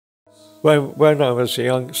When I was a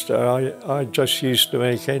youngster, I just used to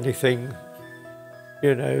make anything,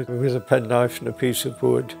 you know, with a penknife and a piece of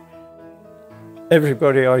wood.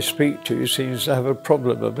 Everybody I speak to seems to have a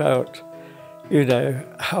problem about, you know,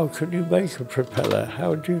 how can you make a propeller?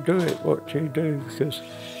 How do you do it? What do you do? Because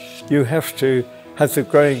you have to have the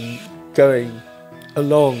grain going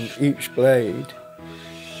along each blade.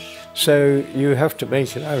 So you have to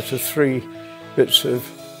make it out of 3 bits of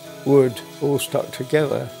wood all stuck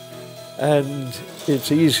together. And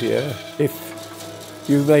it's easier if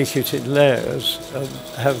you make it in layers and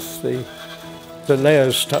have the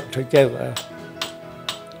layers stuck together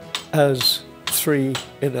as 3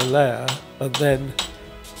 in a layer, and then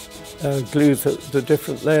glue the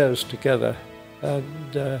different layers together.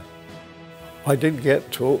 And I didn't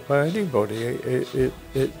get taught by anybody.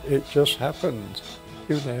 It just happened,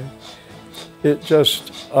 you know.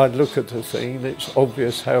 I'd look at the thing and it's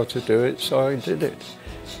obvious how to do it, so I did it.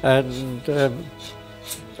 And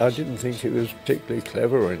I didn't think it was particularly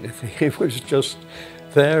clever or anything. It was just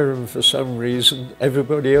there, and for some reason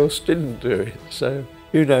everybody else didn't do it. So,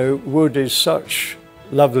 you know, wood is such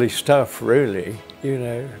lovely stuff, really. You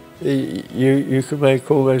know, you can make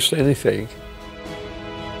almost anything.